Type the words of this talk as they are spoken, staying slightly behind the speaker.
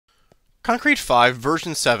Concrete 5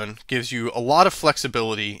 version 7 gives you a lot of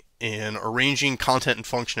flexibility in arranging content and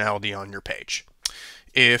functionality on your page.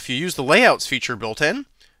 If you use the layouts feature built in,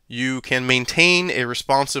 you can maintain a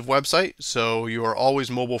responsive website so you are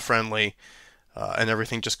always mobile friendly and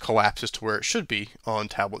everything just collapses to where it should be on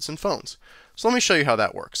tablets and phones. So let me show you how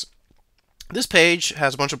that works. This page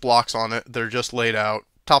has a bunch of blocks on it. They're just laid out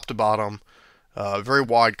top to bottom, very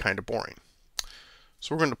wide, kind of boring.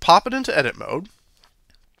 So we're going to pop it into edit mode.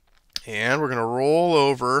 And we're going to roll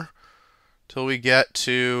over till we get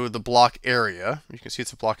to the block area. You can see it's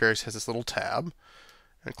the block area has this little tab.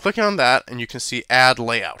 And click on that and you can see add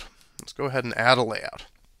layout. Let's go ahead and add a layout.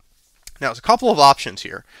 Now there's a couple of options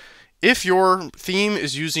here. If your theme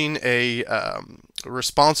is using a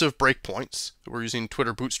responsive breakpoints, we're using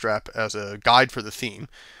Twitter Bootstrap as a guide for the theme,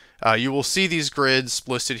 you will see these grids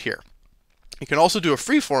listed here. You can also do a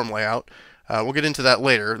freeform layout. We'll get into that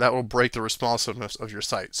later. That will break the responsiveness of your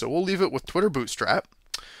site. So we'll leave it with Twitter Bootstrap.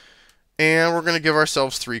 And we're going to give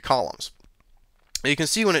ourselves 3 columns. You can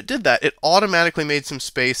see when it did that, it automatically made some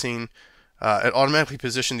spacing. It automatically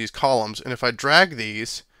positioned these columns. And if I drag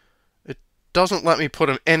these, it doesn't let me put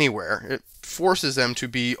them anywhere. It forces them to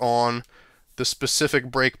be on the specific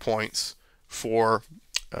breakpoints for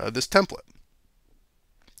this template.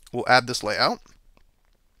 We'll add this layout.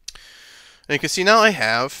 And you can see now I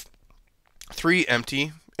have 3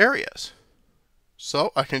 empty areas.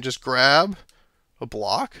 So I can just grab a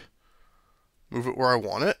block, move it where I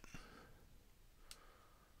want it,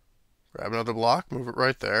 grab another block, move it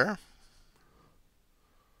right there,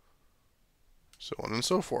 so on and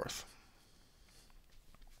so forth.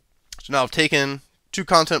 So now I've taken 2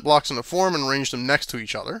 content blocks in the form and arranged them next to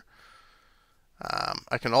each other.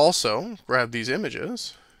 I can also grab these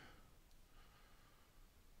images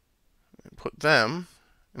and put them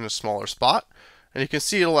in a smaller spot, and you can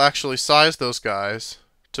see it'll actually size those guys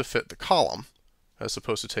to fit the column as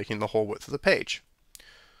opposed to taking the whole width of the page.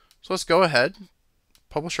 So let's go ahead,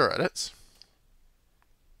 publish our edits,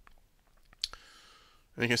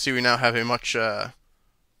 and you can see we now have a much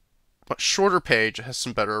shorter page that has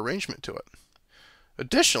some better arrangement to it.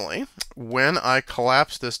 Additionally, when I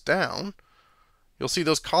collapse this down, you'll see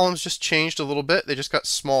those columns just changed a little bit. They just got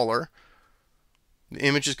smaller. The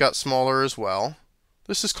images got smaller as well.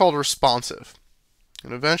 This is called responsive.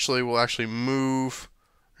 And eventually we'll actually move,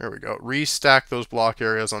 there we go, restack those block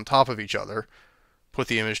areas on top of each other, put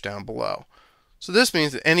the image down below. So this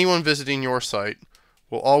means that anyone visiting your site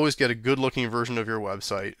will always get a good looking version of your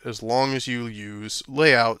website as long as you use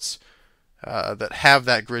layouts that have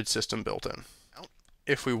that grid system built in.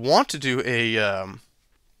 If we want to do a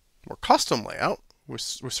more custom layout, we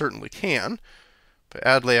certainly can. But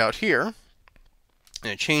add layout here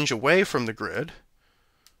and change away from the grid,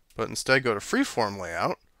 but instead go to freeform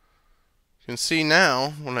layout. You can see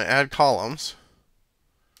now when I add columns,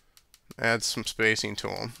 add some spacing to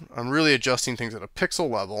them, I'm really adjusting things at a pixel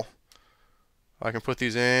level. I can put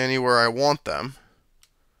these anywhere I want them,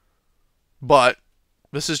 but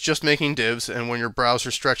this is just making divs, and when your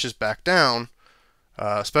browser stretches back down,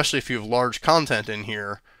 especially if you have large content in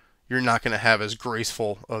here, you're not going to have as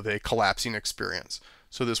graceful of a collapsing experience.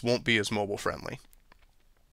 So this won't be as mobile friendly.